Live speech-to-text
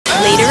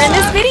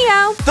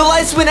the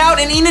lights went out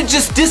and Enid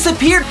just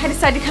disappeared. I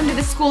decide to come to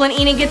the school and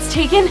Enid gets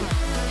taken.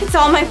 It's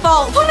all my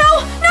fault. Oh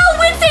no! No,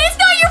 Wednesday, it's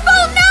not your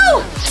fault,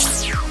 no!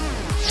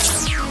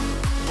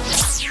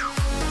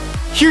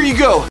 Here you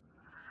go.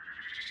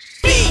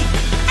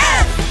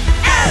 BFF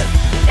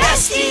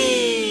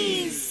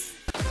Besties!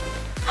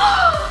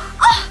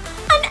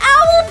 An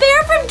owl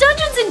bear from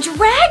Dungeons and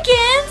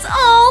Dragons!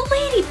 Oh,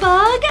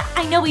 Ladybug.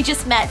 I know we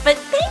just met, but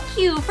thank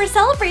you for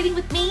celebrating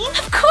with me.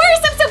 Of course,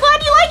 I'm so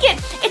glad you like it.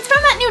 It's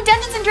from that new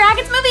Dungeons and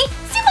Dragons movie.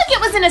 Seemed like it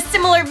was in a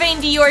similar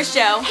vein to your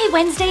show. Hey,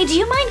 Wednesday, do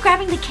you mind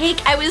grabbing the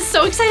cake? I was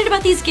so excited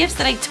about these gifts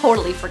that I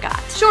totally forgot.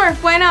 Sure,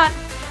 why not?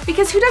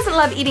 Because who doesn't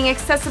love eating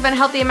excessive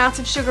unhealthy amounts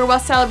of sugar while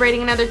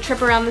celebrating another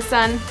trip around the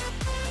sun?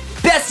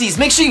 Besties,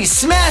 make sure you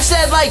smash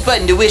that like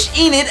button to wish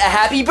Enid a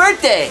happy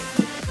birthday.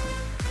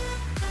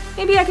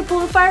 Maybe I could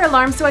pull a fire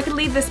alarm so I could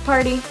leave this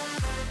party.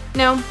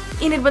 No,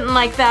 Enid wouldn't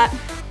like that.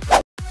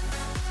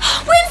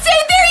 Wednesday,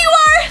 there you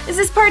are! Is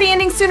this party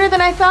ending sooner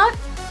than I thought?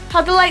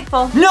 How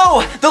delightful.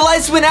 No, the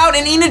lights went out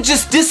and Enid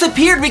just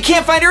disappeared. We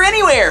can't find her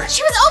anywhere.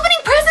 She was opening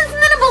presents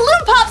and then a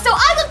balloon popped, so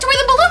I looked where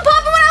the balloon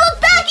popped, and when I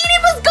looked back,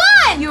 Enid was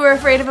gone! You were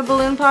afraid of a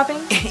balloon popping?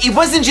 It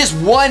wasn't just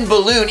one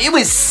balloon, it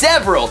was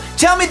several.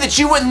 Tell me that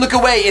you wouldn't look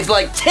away if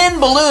like 10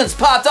 balloons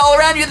popped all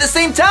around you at the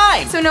same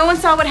time. So no one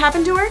saw what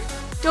happened to her?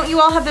 Don't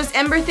you all have those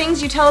ember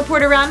things you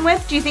teleport around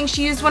with? Do you think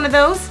she used one of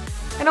those?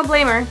 I don't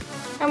blame her.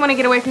 I want to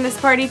get away from this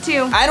party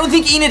too. I don't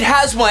think Enid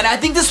has one. I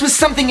think this was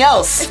something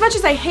else. As much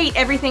as I hate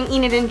everything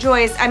Enid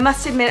enjoys, I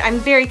must admit I'm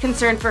very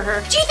concerned for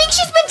her. Do you think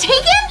she's been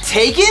taken?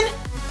 Taken?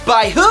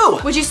 By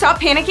who? Would you stop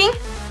panicking?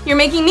 You're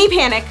making me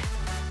panic.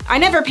 I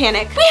never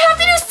panic. We have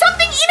to do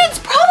something! Enid's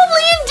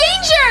probably in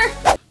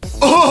danger!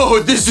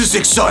 Oh, this is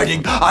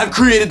exciting! I've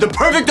created the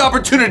perfect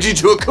opportunity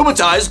to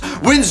Akumatize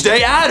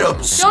Wednesday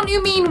Addams! Don't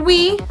you mean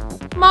we,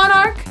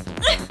 Monarch?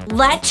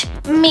 Let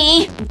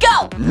me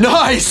go!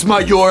 Nice,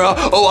 Mayora!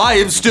 Oh, I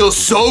am still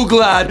so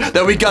glad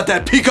that we got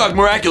that Peacock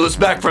Miraculous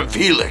back from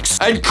Felix.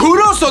 And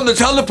kudos on the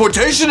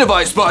teleportation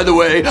device, by the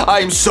way. I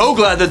am so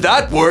glad that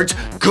that worked.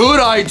 Good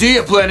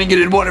idea planning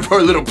it in one of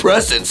her little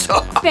presents.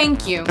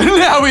 Thank you.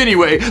 Now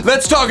anyway,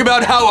 let's talk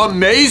about how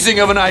amazing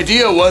of an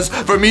idea it was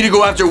for me to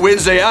go after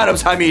Wednesday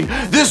Addams. I mean,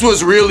 this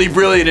was really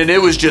brilliant and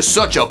it was just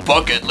such a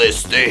bucket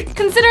list thing.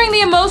 Considering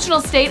the emotional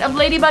state of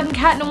Ladybug and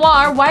Cat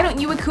Noir, why don't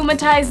you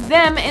Akumatize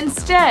them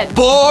instead?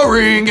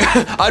 Boring!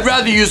 I'd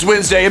rather use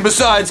Wednesday, and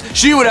besides,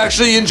 she would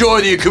actually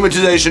enjoy the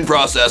akumatization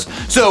process,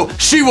 so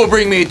she will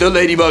bring me the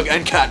Ladybug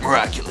and Cat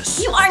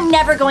Miraculous. You are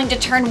never going to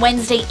turn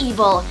Wednesday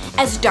evil.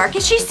 As dark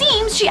as she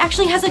seems, she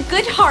actually has a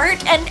good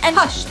heart and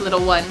Hush,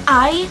 little one.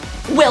 I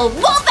will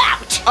wolf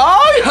out!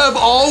 I have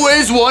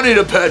always wanted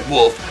a pet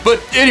wolf,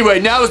 but anyway,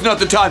 now is not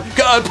the time.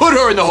 Put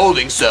her in the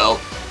holding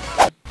cell.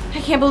 I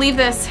can't believe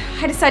this.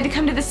 I decide to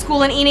come to the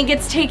school and Enid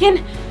gets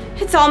taken.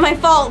 It's all my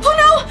fault. Oh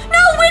no!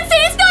 No, Wednesday,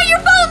 it's not your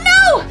fault, no!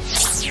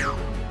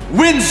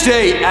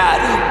 Wednesday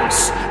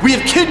Addams, we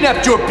have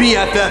kidnapped your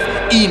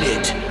BFF,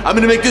 Enid. I'm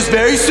gonna make this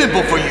very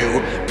simple for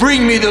you.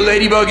 Bring me the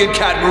Ladybug and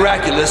Cat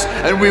Miraculous,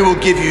 and we will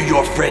give you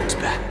your friends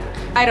back.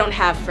 I don't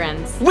have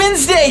friends.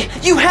 Wednesday,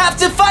 you have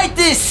to fight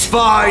this!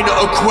 Fine,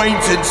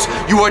 acquaintance.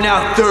 You are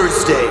now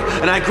Thursday,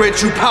 and I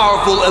grant you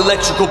powerful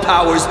electrical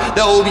powers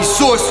that will be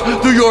sourced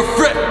through your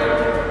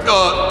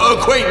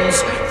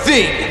acquaintance,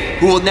 Thing,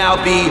 who will now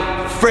be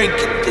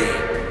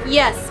Frankenthing.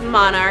 Yes,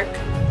 Monarch.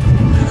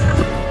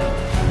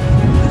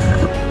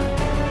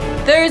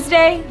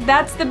 Thursday,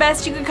 that's the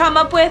best you could come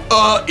up with?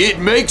 It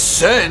makes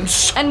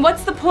sense. And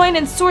what's the point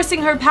in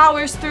sourcing her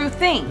powers through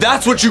Thing?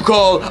 That's what you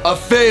call a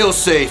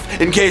fail-safe,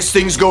 in case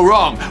things go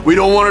wrong. We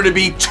don't want her to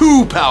be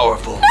too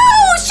powerful.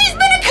 No! She's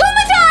been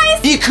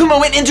Akumatized! The Akuma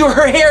went into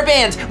her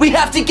hairband. We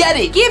have to get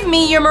it. Give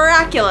me your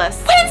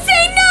miraculous.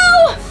 Wednesday,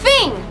 no!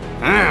 Thing!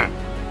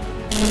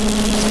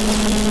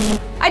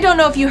 I don't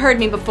know if you heard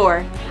me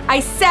before. I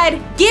said,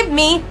 give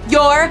me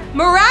your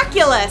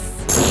miraculous.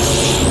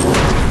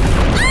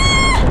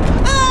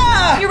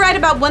 You're right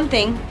about one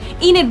thing.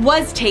 Enid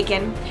was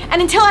taken.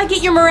 And until I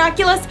get your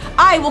miraculous,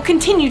 I will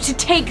continue to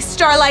take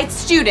Starlight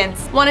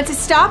students. Want it to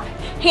stop?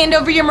 Hand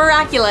over your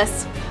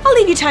miraculous. I'll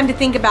leave you time to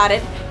think about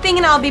it. Thing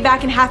and I'll be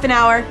back in half an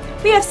hour.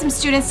 We have some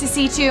students to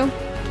see too.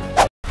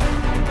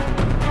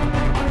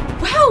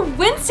 Wow,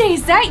 Wednesday,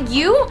 is that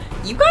you?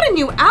 You got a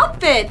new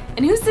outfit.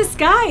 And who's this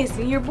guy? Is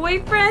he your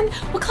boyfriend?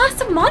 What class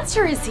of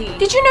monster is he?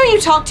 Did you know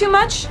you talk too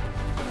much?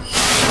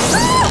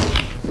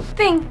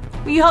 Thing,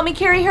 will you help me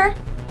carry her?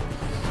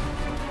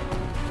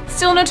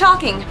 Still no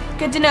talking.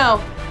 Good to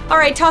know. All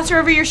right, toss her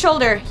over your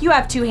shoulder. You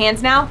have two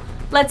hands now.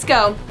 Let's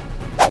go.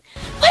 What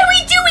do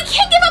we do? We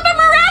can't give up a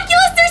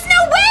miraculous. There's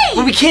no way.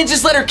 But we can't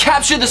just let her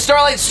capture the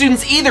Starlight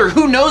students either.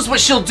 Who knows what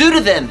she'll do to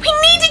them? We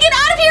need to get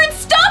out of here and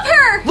stop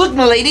her. Look,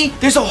 m'lady,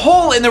 there's a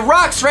hole in the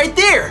rocks right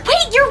there.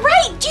 Wait, you're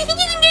right. Do you think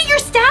you can get your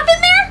staff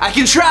in there? I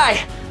can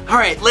try. All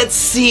right, let's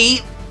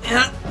see.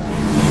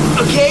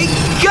 Okay,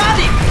 got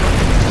it.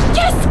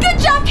 Yes, good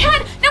job,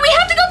 Cat. Now we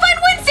have to go find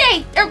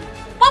Wednesday. Or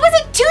what was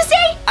it,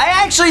 Tuesday? I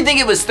actually think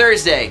it was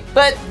Thursday,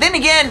 but then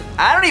again,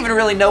 I don't even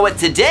really know what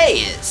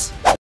today is.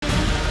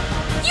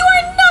 You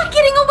are not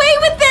getting away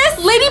with this!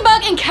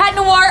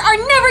 Cat Noir are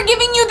never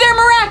giving you their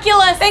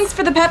miraculous! Thanks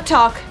for the pep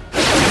talk.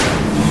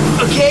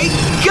 Okay,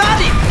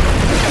 got it!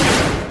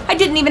 I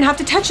didn't even have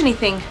to touch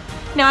anything.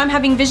 Now I'm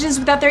having visions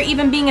without there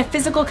even being a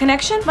physical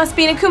connection? Must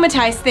be an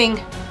Akumatized thing.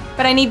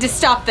 But I need to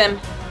stop them.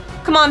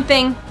 Come on,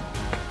 thing.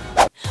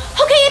 Okay,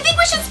 I think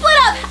we should split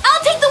up.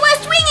 I'll take the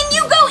west wing and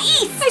you go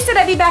east. I said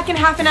I'd be back in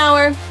half an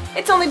hour.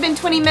 It's only been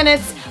 20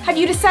 minutes. Have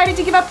you decided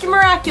to give up your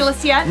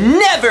miraculous yet?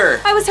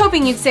 Never! I was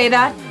hoping you'd say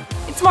that.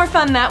 It's more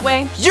fun that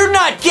way. You're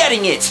not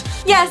getting it!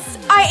 Yes,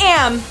 I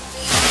am.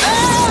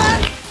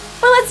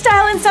 Well, let's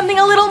dial in something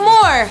a little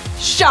more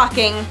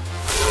shocking.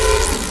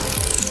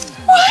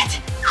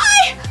 What?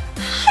 I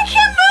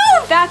can't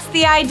move! That's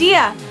the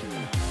idea.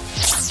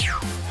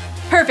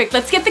 Perfect,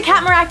 let's get the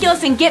cat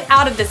miraculous and get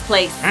out of this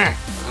place.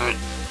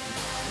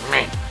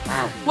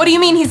 What do you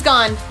mean he's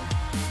gone?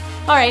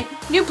 All right,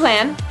 new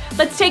plan.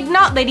 Let's take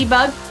Not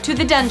Ladybug to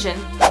the dungeon.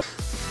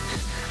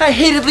 I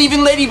hated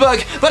leaving Ladybug,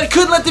 but I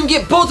couldn't let them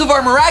get both of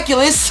our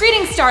miraculous.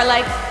 Greetings,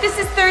 Starlight. This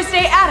is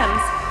Thursday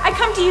Adams. I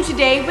come to you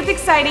today with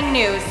exciting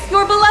news.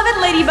 Your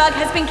beloved Ladybug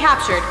has been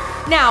captured.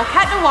 Now,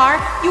 Cat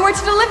Noir, you are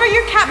to deliver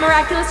your cat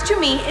miraculous to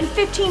me in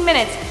 15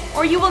 minutes,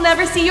 or you will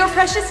never see your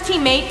precious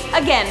teammate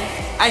again.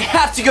 I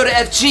have to go to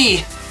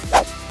FG.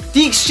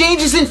 The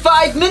exchange is in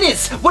 5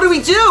 minutes. What do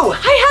we do?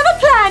 I have a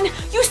plan.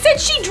 You said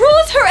she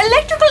draws her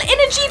electrical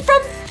energy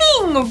from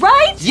Thing,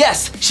 right?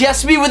 Yes, she has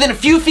to be within a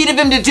few feet of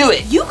him to do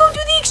it. You go do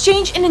the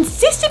exchange and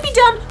insist it be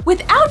done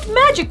without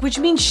magic, which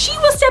means she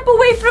will step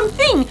away from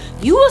Thing.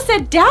 You will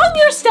set down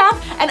your staff,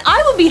 and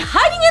I will be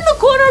hiding in the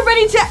corner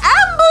ready to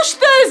ambush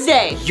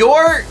Thursday.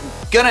 You're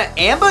gonna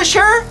ambush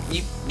her?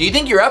 Do you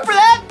think you're up for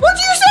that? What are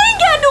you saying,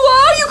 Cat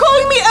Noir? You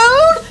calling me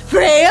old?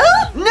 Frail?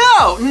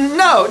 No,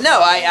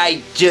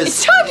 I just...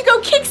 It's time to go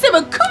kick some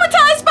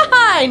Akumatized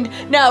behind.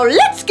 Now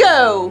let's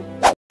go.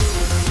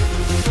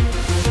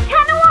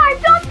 Cat Noir,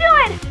 don't do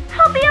it.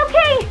 I'll be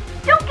okay.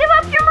 Don't give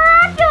up your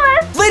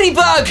miraculous.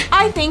 Ladybug!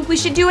 I think we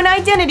should do an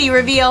identity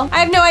reveal. I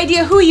have no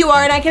idea who you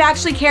are and I could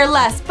actually care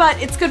less, but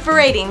it's good for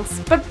ratings.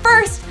 But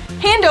first,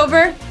 hand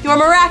over your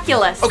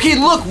miraculous. Okay,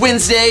 look,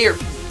 Wednesday or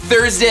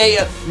Thursday,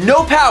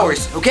 no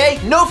powers, okay?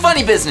 No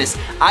funny business.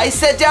 I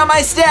set down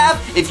my staff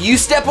if you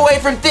step away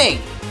from Thing.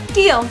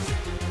 Deal.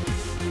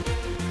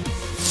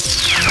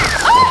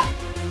 Ah!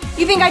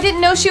 You think I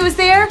didn't know she was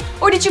there?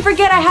 Or did you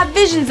forget I have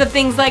visions of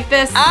things like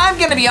this? I'm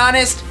gonna be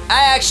honest,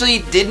 I actually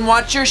didn't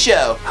watch your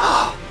show.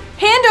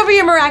 Hand over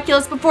your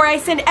miraculous before I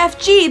send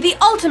FG the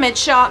ultimate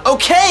shock.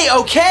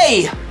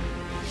 Okay.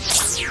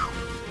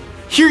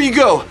 Here you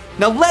go.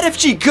 Now let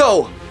FG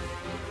go.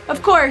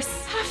 Of course.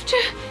 Have to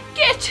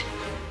get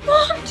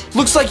what?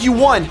 Looks like you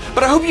won,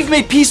 but I hope you've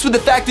made peace with the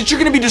fact that you're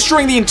gonna be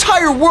destroying the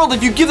entire world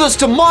if you give those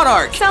to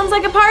Monarch. Sounds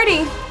like a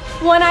party.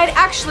 One I'd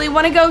actually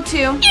want to go to.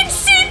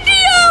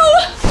 Incendio!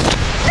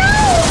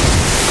 No!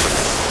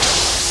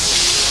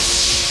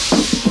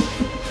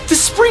 The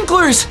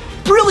sprinklers!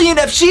 Brilliant,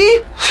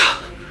 FG!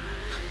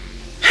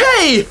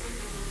 Hey!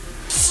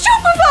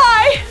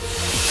 Stupefy!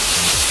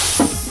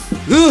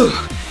 Ugh.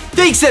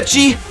 Thanks,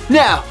 FG.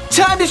 Now,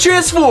 time to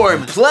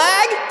transform.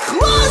 Flag,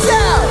 claws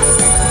out!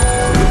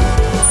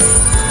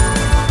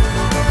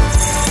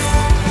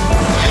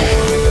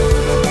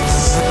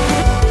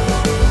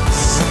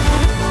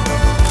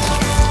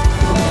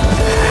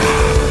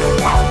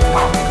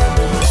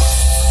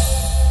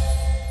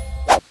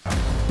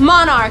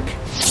 Monarch.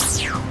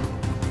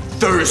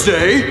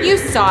 Thursday? You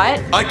saw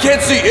it. I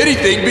can't see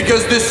anything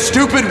because this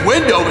stupid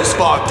window is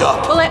fogged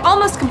up. Well, I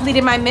almost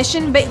completed my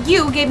mission, but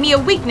you gave me a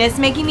weakness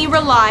making me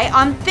rely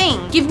on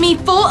Thing. Give me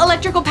full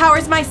electrical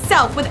powers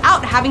myself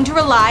without having to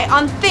rely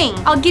on Thing.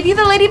 I'll give you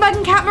the Ladybug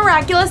and Cat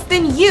Miraculous,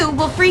 then you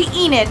will free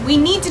Enid. We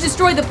need to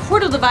destroy the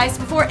portal device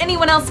before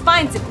anyone else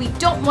finds it. We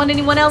don't want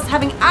anyone else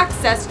having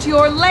access to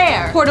your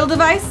lair. Portal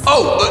device?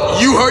 Oh,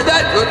 you heard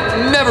that?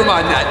 Never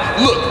mind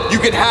that. Look, you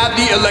can have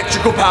the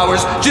electrical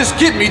powers. Just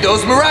give me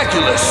those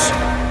miraculous.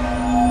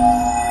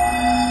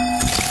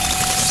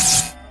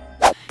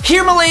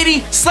 Here,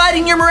 milady,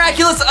 sliding your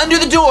miraculous under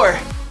the door.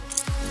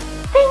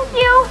 Thank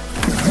you.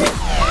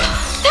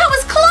 That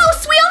was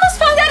close. We almost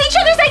found out each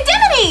other's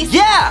identities.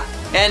 Yeah,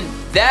 and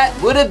that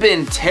would have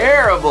been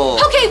terrible.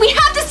 Okay, we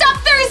have to stop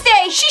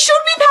Thursday. She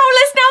should be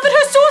powerless now that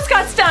her source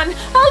got stunned.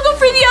 I'll go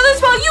free the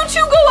others while you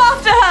two go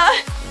after her.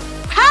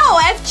 How?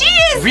 FG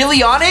is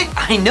Really on it?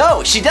 I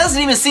know, she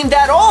doesn't even seem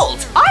that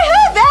old. I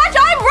heard that.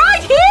 I'm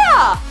right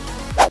here.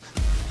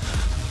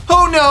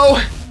 Oh no.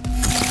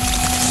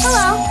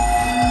 Hello.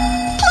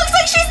 Looks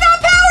like she's not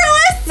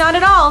powerless. Not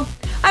at all.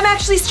 I'm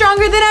actually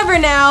stronger than ever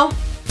now.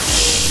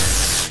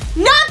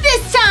 Not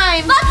this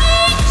time.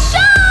 Lucky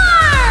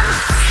charm.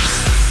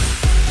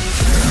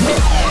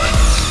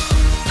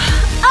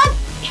 A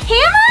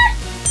hammer?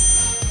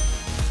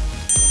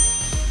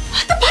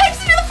 The pipe's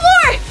into the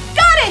floor.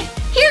 Got it.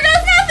 Here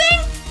goes nothing.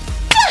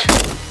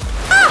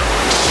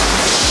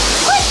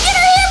 Quick, get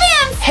her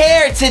hairbands.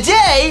 Hair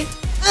today,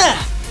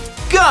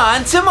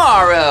 gone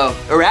tomorrow.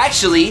 Or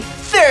actually,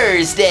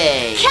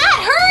 Thursday. Cat,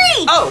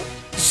 hurry. Oh,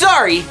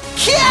 sorry,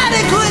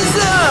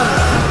 Cataclysm!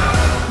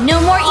 No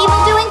more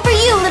evil doing for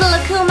you, little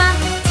Akuma.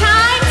 Time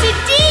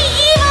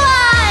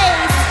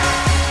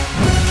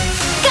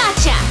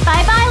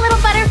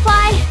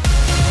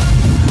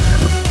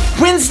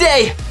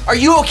Are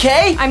you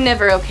okay? I'm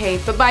never okay,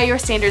 but by your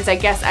standards, I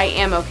guess I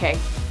am okay.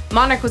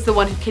 Monarch was the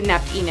one who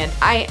kidnapped Enid.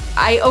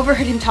 I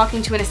overheard him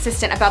talking to an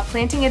assistant about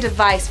planting a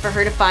device for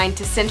her to find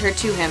to send her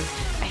to him.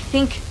 I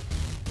think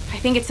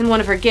it's in one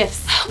of her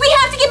gifts. We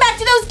have to get back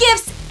to those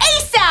gifts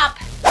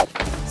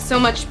ASAP! So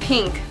much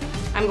pink.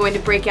 I'm going to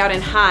break out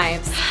in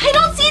hives. I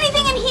don't see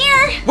anything in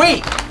here!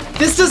 Wait,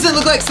 this doesn't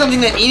look like something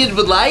that Enid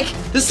would like.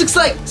 This looks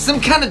like some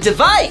kind of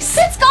device.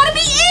 That's gotta be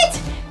it!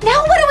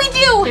 Now what do we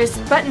do? There's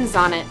buttons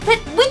on it. But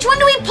which one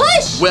do we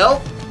push?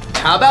 Well,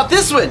 how about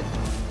this one?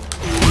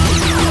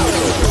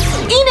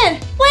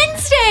 Enid,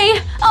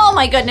 Wednesday! Oh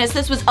my goodness,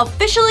 this was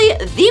officially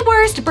the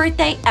worst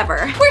birthday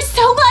ever. We're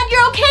so glad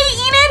you're okay,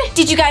 Enid!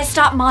 Did you guys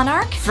stop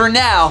Monarch? For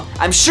now,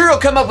 I'm sure he'll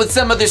come up with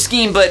some other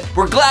scheme, but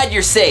we're glad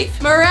you're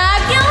safe.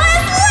 Miraculous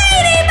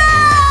Ladybug!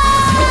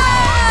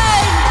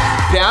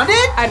 Pound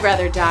it? I'd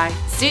rather die.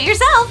 Suit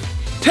yourself.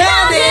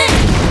 Pound it!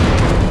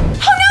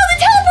 Oh no, the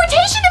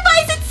teleportation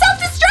device, it's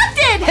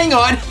self-destructed! Hang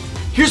on,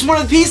 here's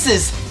one of the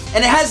pieces,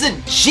 and it has a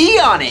G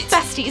on it.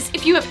 Besties,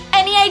 if you have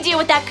any idea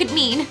what that could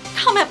mean,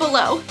 comment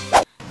below.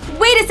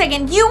 Wait a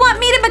second, you want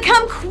me to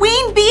become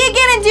Queen Bee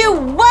again and do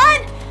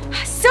what?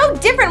 So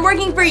different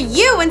working for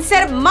you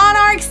instead of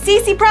Monarch,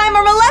 CC Prime,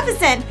 or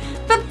Maleficent.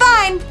 But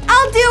fine,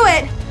 I'll do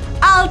it.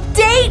 I'll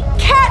date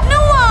Cat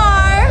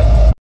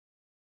Noir.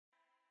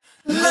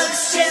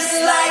 Looks just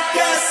like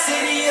a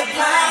city of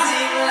pine.